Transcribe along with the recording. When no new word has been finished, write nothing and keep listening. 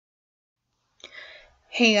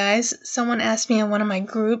Hey guys, someone asked me in one of my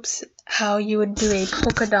groups how you would do a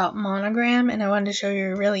polka dot monogram, and I wanted to show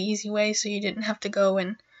you a really easy way so you didn't have to go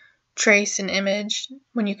and trace an image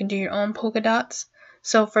when you can do your own polka dots.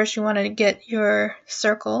 So first you want to get your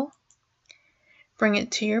circle, bring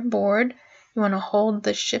it to your board. You want to hold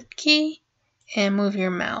the shift key and move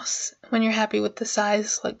your mouse. When you're happy with the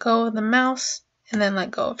size, let go of the mouse and then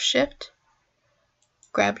let go of shift.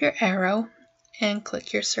 Grab your arrow and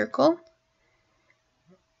click your circle.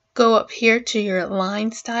 Go up here to your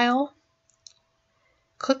line style,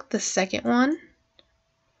 click the second one,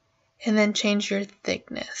 and then change your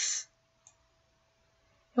thickness.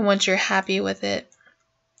 And once you're happy with it,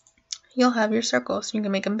 you'll have your circles. You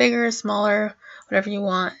can make them bigger, smaller, whatever you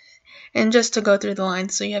want. And just to go through the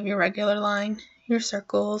lines, so you have your regular line, your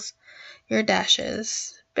circles, your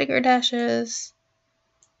dashes, bigger dashes.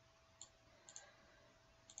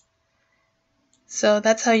 So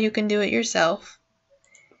that's how you can do it yourself.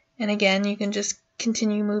 And again, you can just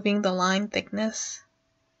continue moving the line thickness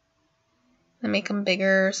and make them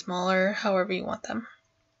bigger, smaller, however you want them.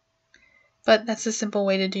 But that's a simple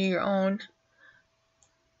way to do your own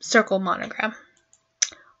circle monogram.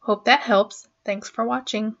 Hope that helps. Thanks for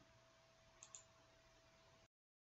watching.